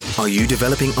Are you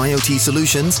developing IoT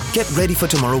solutions? Get ready for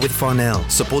tomorrow with Farnell,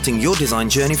 supporting your design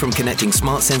journey from connecting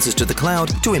smart sensors to the cloud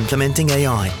to implementing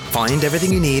AI. Find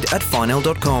everything you need at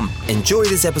farnell.com. Enjoy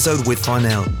this episode with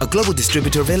Farnell, a global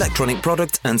distributor of electronic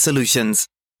products and solutions.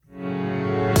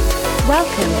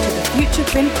 Welcome to the Future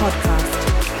Print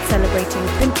Podcast, celebrating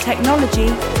print technology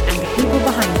and the people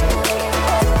behind it.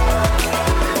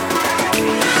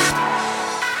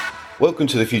 Welcome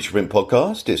to the Future Print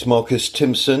Podcast. It's Marcus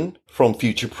Timson from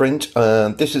Future Print.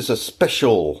 This is a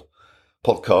special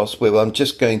podcast where I'm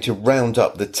just going to round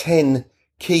up the 10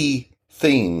 key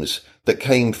themes that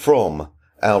came from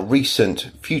our recent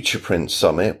Future Print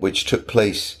Summit, which took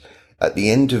place at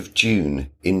the end of June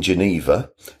in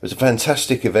Geneva. It was a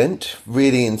fantastic event,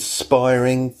 really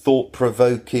inspiring,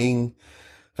 thought-provoking,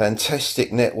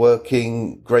 fantastic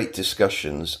networking, great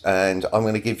discussions, and I'm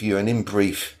going to give you an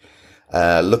in-brief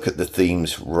look at the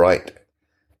themes right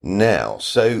now.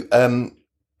 So,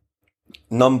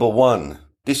 number one,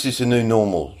 this is a new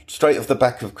normal. Straight off the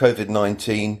back of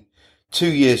COVID-19, 2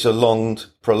 years prolonged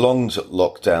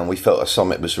lockdown, we felt a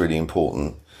summit was really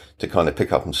important to kind of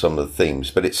pick up on some of the themes.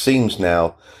 But it seems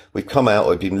now we've come out,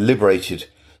 we've been liberated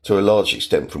to a large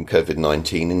extent from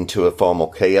COVID-19 into a far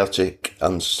more chaotic,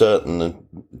 uncertain,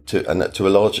 and to a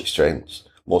large extent,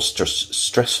 more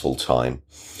stressful time.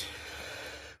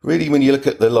 Really, when you look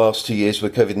at the last 2 years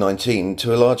with COVID-19,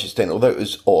 to a large extent, although it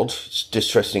was odd,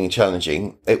 distressing and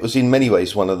challenging, it was in many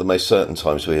ways one of the most certain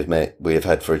times we have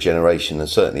had for a generation, and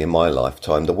certainly in my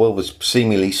lifetime. The world was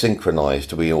seemingly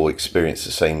synchronized. We all experienced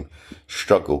the same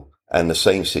struggle and the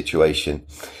same situation.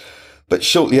 But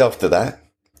shortly after that,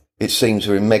 it seems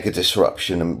we're in mega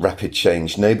disruption and rapid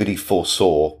change. Nobody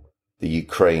foresaw the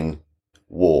Ukraine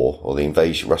war or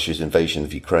Russia's invasion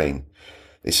of Ukraine.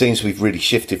 It seems we've really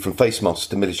shifted from face masks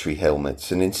to military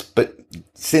helmets. But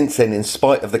since then, in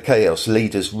spite of the chaos,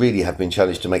 leaders really have been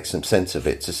challenged to make some sense of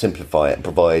it, to simplify it and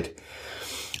provide,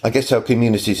 I guess, our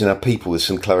communities and our people with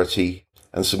some clarity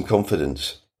and some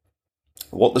confidence.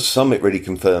 What the summit really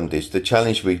confirmed is the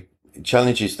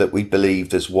challenges that we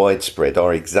believed as widespread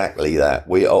are exactly that.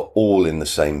 We are all in the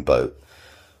same boat.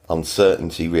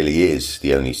 Uncertainty really is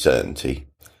the only certainty.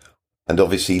 And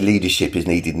obviously leadership is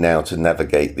needed now to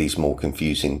navigate these more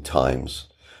confusing times.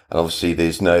 And obviously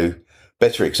there's no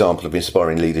better example of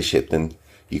inspiring leadership than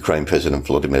Ukraine President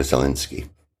Volodymyr Zelensky.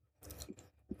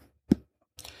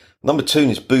 Number two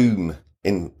is boom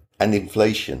and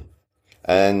inflation.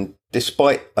 And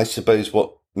despite, I suppose,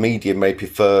 what media may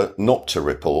prefer not to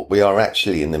report, we are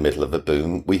actually in the middle of a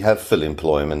boom. We have full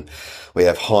employment. We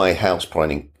have high house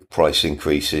price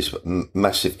increases,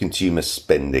 massive consumer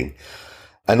spending.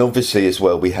 And obviously as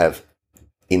well, we have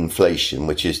inflation,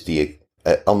 which is the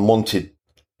unwanted,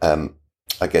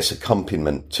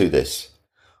 accompaniment to this.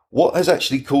 What has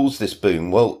actually caused this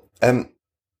boom? Well,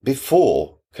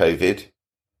 before COVID,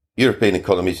 European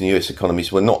economies and US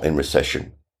economies were not in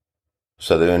recession.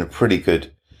 So they're in a pretty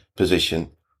good position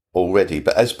already.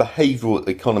 But as behavioural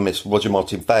economist Roger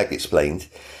Martin Fagg explained,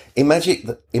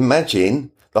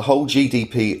 imagine the whole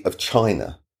GDP of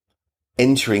China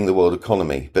entering the world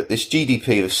economy. But this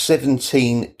GDP of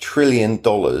 $17 trillion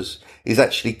is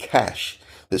actually cash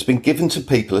that's been given to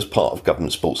people as part of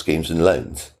government support schemes and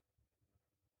loans.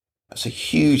 That's a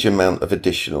huge amount of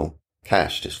additional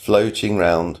cash just floating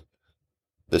around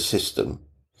the system.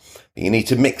 You need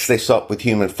to mix this up with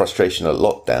human frustration at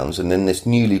lockdowns, and then this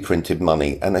newly printed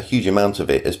money, and a huge amount of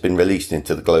it has been released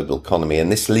into the global economy, and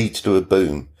this leads to a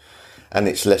boom. And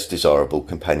its less desirable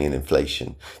companion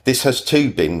inflation. This has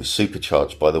too been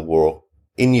supercharged by the war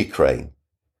in Ukraine.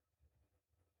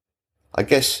 I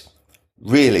guess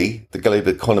really the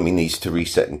global economy needs to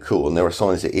reset and cool, and there are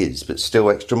signs it is, but still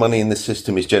extra money in the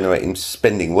system is generating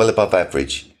spending well above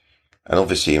average, and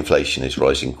obviously inflation is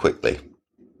rising quickly.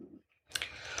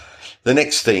 The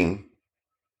next theme,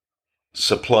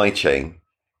 supply chain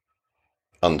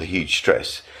under huge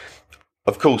stress.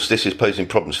 Of course, this is posing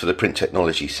problems for the print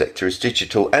technology sector as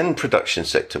digital and production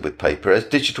sector with paper, as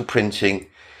digital printing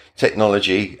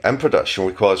technology and production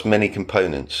requires many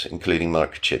components, including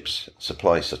microchips,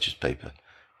 supplies such as paper.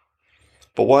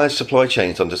 But why are supply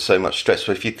chains under so much stress?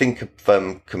 Well, if you think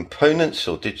of components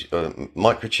or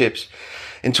microchips,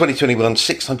 in 2021,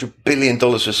 $600 billion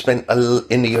was spent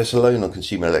in the US alone on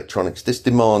consumer electronics. This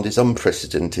demand is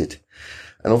unprecedented.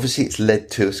 And obviously it's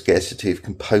led to a scarcity of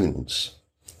components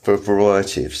for a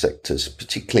variety of sectors,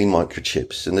 particularly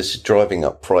microchips, and this is driving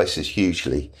up prices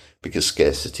hugely because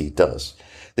scarcity does.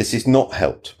 This is not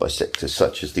helped by sectors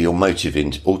such as the automotive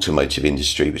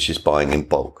industry, which is buying in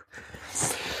bulk.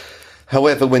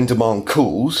 However, when demand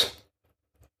cools,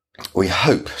 we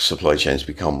hope supply chains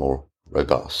become more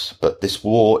robust, but this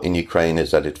war in Ukraine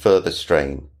has added further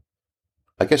strain.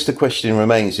 I guess the question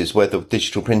remains is whether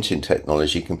digital printing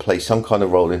technology can play some kind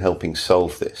of role in helping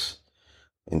solve this,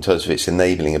 in terms of its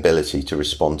enabling ability to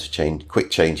respond to quick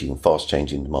changing, fast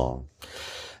changing demand.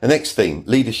 The next theme,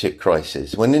 leadership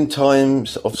crisis. When in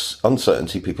times of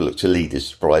uncertainty, people look to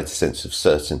leaders to provide a sense of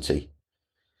certainty.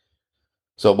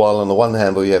 So while on the one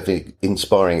hand we have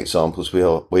inspiring examples, we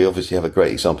obviously have a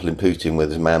great example in Putin, where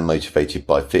there's a man motivated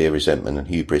by fear, resentment and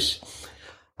hubris.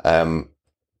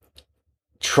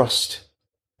 Trust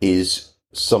is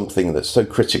something that's so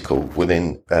critical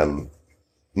within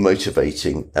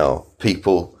motivating our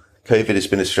people. COVID has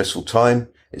been a stressful time.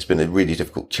 It's been a really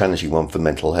difficult, challenging one for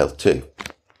mental health too.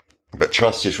 But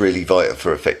trust is really vital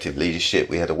for effective leadership.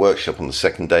 We had a workshop on the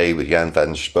second day with Jan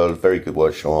van Spul, a very good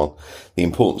workshop on the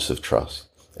importance of trust,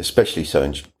 especially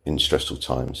so in stressful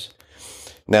times.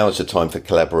 Now is a time for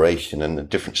collaboration and a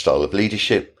different style of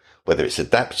leadership, whether it's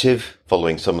adaptive,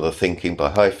 following some of the thinking by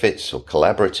Heifetz, or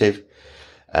collaborative.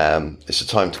 It's a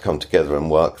time to come together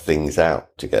and work things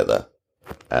out together.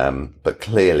 But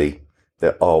clearly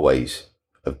there are ways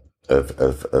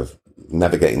of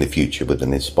navigating the future with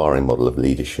an inspiring model of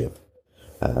leadership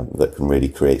that can really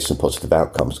create some positive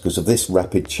outcomes. Because of this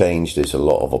rapid change, there's a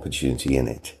lot of opportunity in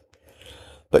it.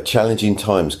 But challenging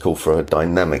times call for a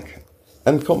dynamic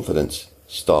and confident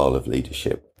style of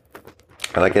leadership.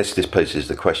 And I guess this poses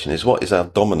the question is, what is our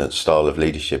dominant style of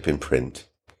leadership in print?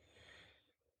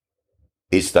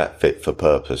 Is that fit for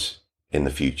purpose in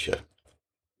the future?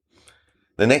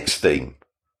 The next theme,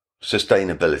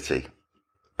 sustainability.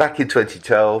 Back in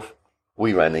 2012,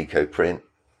 we ran EcoPrint.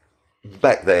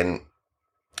 Back then,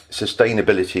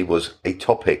 sustainability was a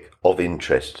topic of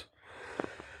interest.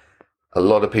 A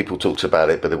lot of people talked about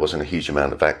it, but there wasn't a huge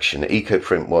amount of action.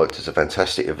 EcoPrint worked as a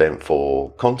fantastic event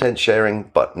for content sharing,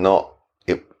 but not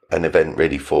an event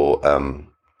really for,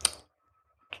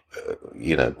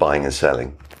 buying and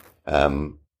selling.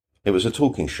 It was a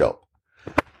talking shop.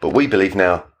 But we believe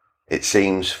now, it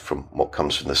seems from what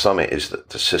comes from the summit, is that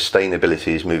the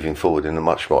sustainability is moving forward in a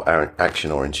much more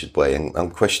action-oriented way. And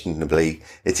unquestionably,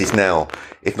 it is now,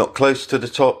 if not close to the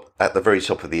top, at the very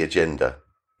top of the agenda.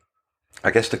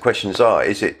 I guess the questions are,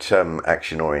 is it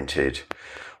action-oriented?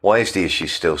 Why is the issue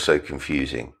still so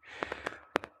confusing?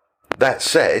 That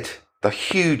said, the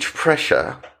huge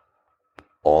pressure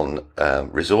on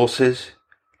resources,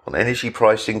 on energy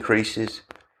price increases,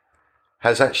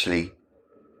 has actually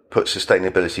put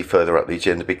sustainability further up the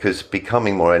agenda, because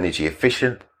becoming more energy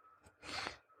efficient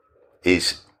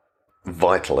is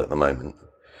vital at the moment.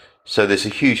 So there's a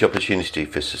huge opportunity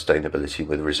for sustainability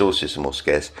where the resources are more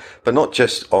scarce, but not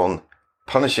just on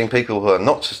punishing people who are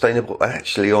not sustainable, but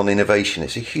actually on innovation.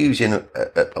 It's a huge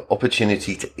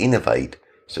opportunity to innovate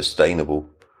sustainable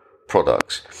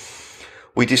products.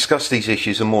 We discussed these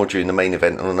issues and more during the main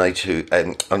event on day 2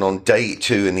 and on day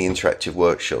 2 in the interactive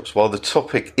workshops. While the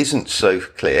topic isn't so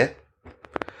clear,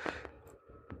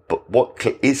 but what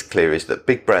is clear is that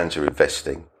big brands are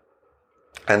investing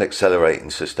and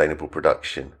accelerating sustainable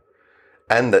production,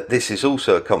 and that this is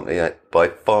also accompanied by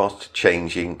fast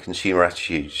changing consumer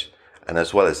attitudes, and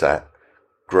as well as that,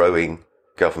 growing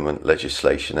government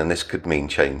legislation, and this could mean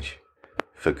change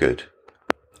for good.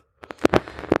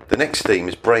 The next theme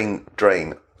is brain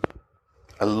drain.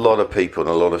 A lot of people and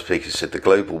a lot of speakers said the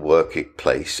global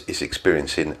workplace is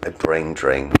experiencing a brain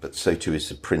drain, but so too is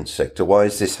the print sector. Why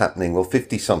is this happening? Well,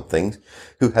 50-somethings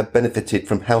who have benefited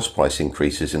from house price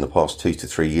increases in the past 2 to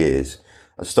 3 years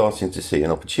are starting to see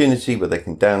an opportunity where they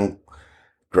can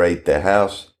downgrade their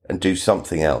house and do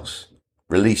something else,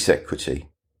 release equity.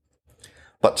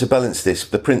 But to balance this,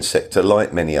 the print sector,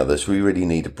 like many others, we really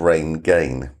need a brain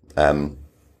gain.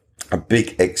 A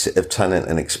big exit of talent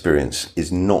and experience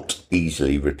is not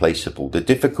easily replaceable. The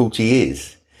difficulty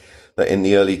is that in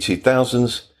the early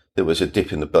 2000s, there was a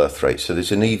dip in the birth rate. So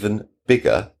there's an even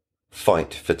bigger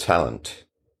fight for talent.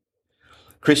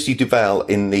 Christy Duval,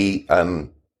 in the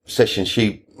session,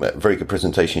 very good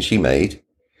presentation she made.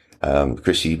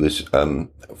 Christy was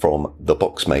from The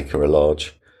Box Maker, a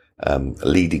large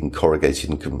leading corrugated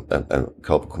and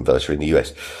cardboard converter in the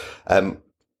US.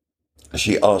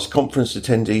 She asked conference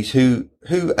attendees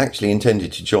who actually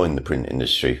intended to join the print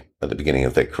industry at the beginning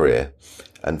of their career,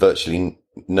 and virtually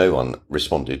no one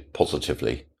responded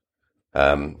positively.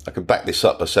 I can back this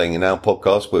up by saying in our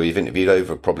podcast, where we've interviewed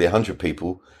over probably 100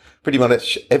 people, pretty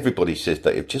much everybody says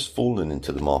that they've just fallen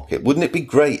into the market. Wouldn't it be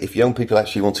great if young people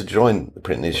actually wanted to join the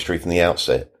print industry from the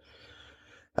outset?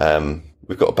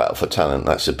 We've got a battle for talent.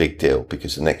 That's a big deal,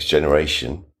 because the next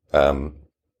generation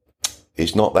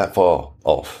is not that far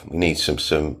off. We need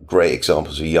some great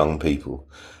examples of young people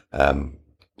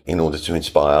in order to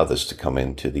inspire others to come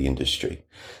into the industry.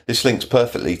 This links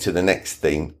perfectly to the next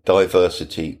theme,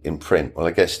 diversity in print. Well,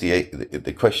 I guess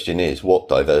the question is, what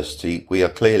diversity? We are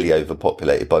clearly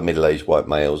overpopulated by middle-aged white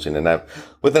males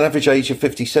with an average age of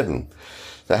 57.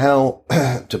 So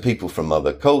how do people from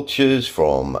other cultures,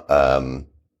 from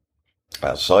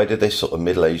outside of this sort of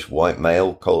middle-aged white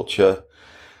male culture,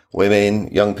 women,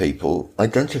 young people,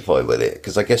 identify with it?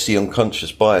 Because I guess the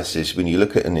unconscious bias is when you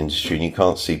look at an industry and you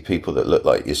can't see people that look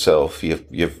like yourself,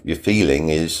 your feeling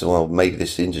is, well, maybe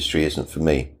this industry isn't for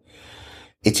me.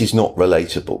 It is not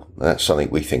relatable. That's something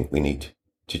we think we need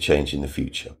to change in the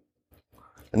future.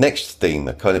 The next theme,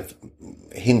 I kind of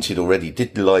hinted already,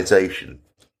 digitalization.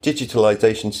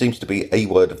 Digitalization seems to be a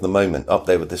word of the moment, up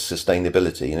there with the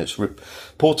sustainability, and it's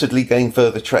reportedly gained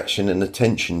further traction and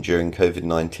attention during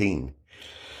COVID-19.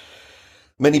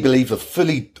 Many believe a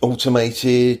fully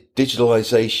automated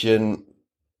digitalized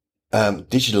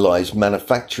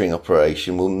manufacturing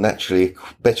operation will naturally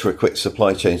better equip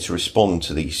supply chains to respond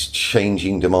to these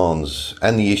changing demands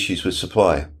and the issues with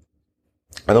supply.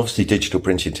 And obviously digital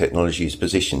printing technology is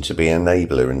positioned to be an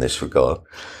enabler in this regard.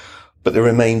 But there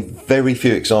remain very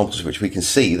few examples which we can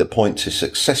see that point to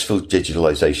successful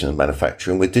digitalization of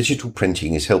manufacturing, where digital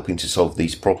printing is helping to solve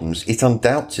these problems. It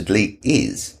undoubtedly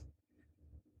is.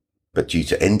 But due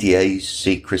to NDAs,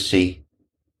 secrecy,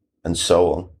 and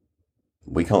so on,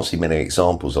 we can't see many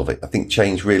examples of it. I think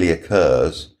change really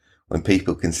occurs when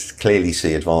people can clearly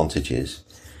see advantages.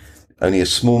 Only a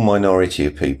small minority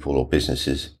of people or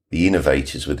businesses, the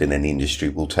innovators within any industry,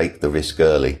 will take the risk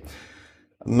early.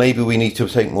 Maybe we need to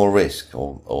take more risk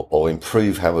or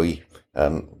improve how we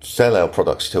sell our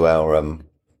products to our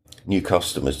new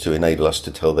customers to enable us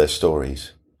to tell their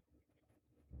stories.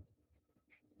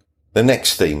 The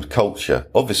next theme, culture.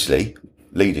 Obviously,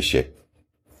 leadership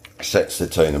sets the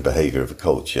tone and behaviour of a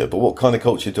culture. But what kind of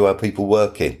culture do our people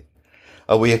work in?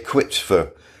 Are we equipped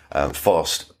for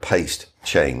fast-paced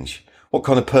change? What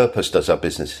kind of purpose does our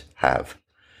business have?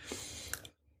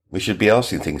 We should be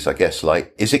asking things, I guess,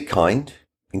 like, is it kind?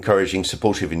 Encouraging,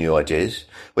 supportive of new ideas.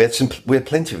 We had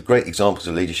plenty of great examples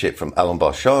of leadership from Alan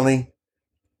Barshani,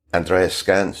 Andreas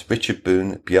Scans, Richard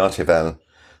Boone, Beate van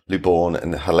Luborn,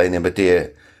 and Helena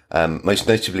Badir, most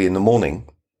notably in the morning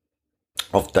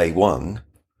of day one,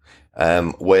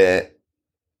 where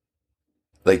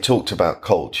they talked about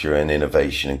culture and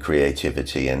innovation and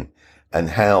creativity and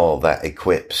how that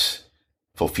equips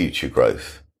for future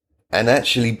growth and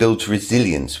actually builds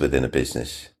resilience within a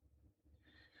business.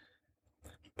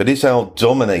 But is our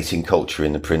dominating culture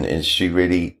in the print industry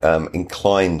really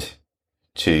inclined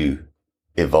to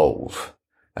evolve?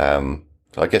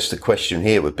 I guess the question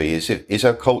here would be, is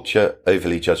our culture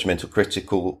overly judgmental,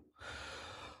 critical,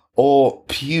 or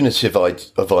punitive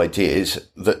of ideas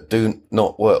that do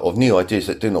not work, of new ideas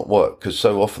that do not work? Because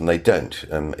so often they don't.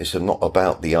 It's not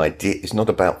about the idea. It's not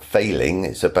about failing.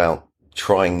 It's about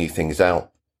trying new things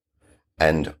out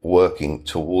and working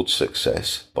towards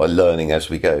success by learning as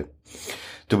we go.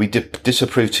 Do we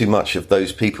disapprove too much of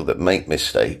those people that make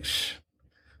mistakes?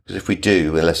 Because if we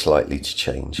do, we're less likely to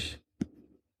change.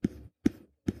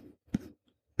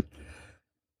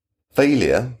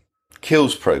 Failure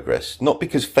kills progress, not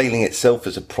because failing itself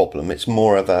is a problem. It's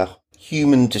more of our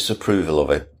human disapproval of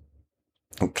it.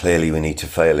 And clearly we need to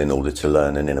fail in order to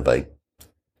learn and innovate.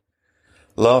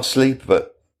 Lastly,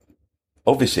 but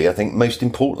obviously I think most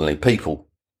importantly, people.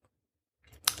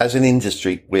 As an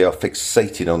industry, we are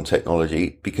fixated on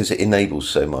technology because it enables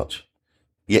so much.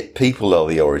 Yet people are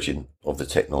the origin of the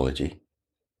technology.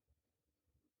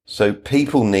 So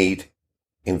people need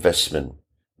investment,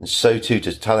 and so too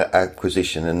does talent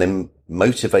acquisition and then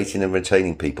motivating and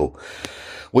retaining people.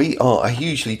 We are a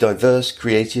hugely diverse,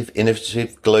 creative,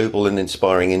 innovative, global and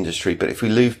inspiring industry. But if we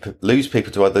lose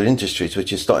people to other industries,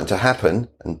 which is starting to happen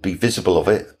and be visible of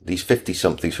it, these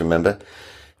 50-somethings, remember,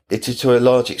 it is to a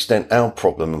large extent our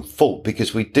problem and fault,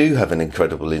 because we do have an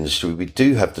incredible industry. We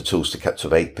do have the tools to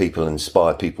captivate people and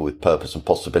inspire people with purpose and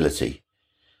possibility.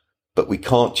 But we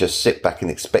can't just sit back and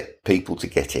expect people to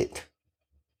get it.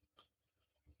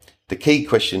 The key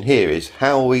question here is,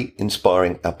 how are we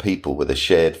inspiring our people with a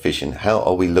shared vision? How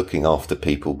are we looking after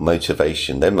people,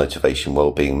 their motivation,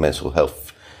 well-being, mental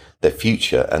health, their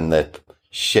future and their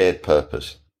shared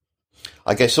purpose?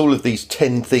 I guess all of these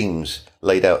 10 themes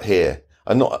laid out here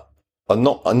are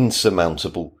not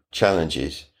unsurmountable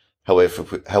challenges.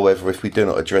 However, if we do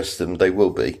not address them, they will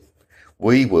be.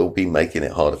 We will be making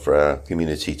it harder for our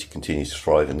community to continue to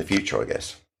thrive in the future, I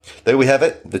guess. There we have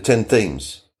it, the 10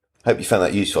 themes. Hope you found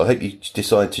that useful. I hope you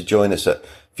decide to join us at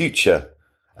future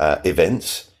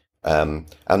events.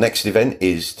 Our next event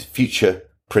is Future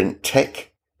Print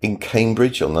Tech in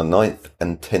Cambridge on the 9th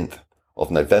and 10th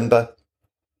of November.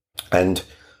 And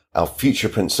our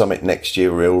Futureprint Summit next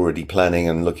year, we're already planning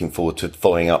and looking forward to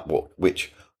following up what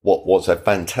was a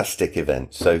fantastic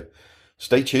event. So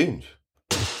stay tuned.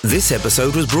 This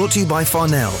episode was brought to you by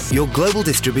Farnell, your global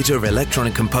distributor of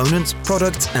electronic components,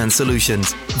 products and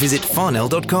solutions. Visit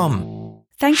farnell.com.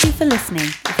 Thank you for listening.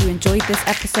 If you enjoyed this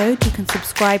episode, you can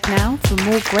subscribe now for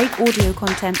more great audio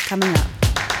content coming up.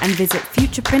 And visit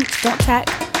futureprint.tech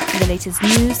for the latest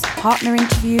news, partner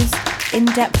interviews,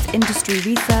 in-depth industry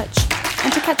research,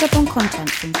 and to catch up on content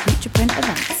from Futureprint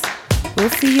events. We'll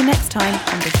see you next time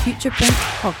on the Futureprint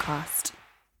podcast.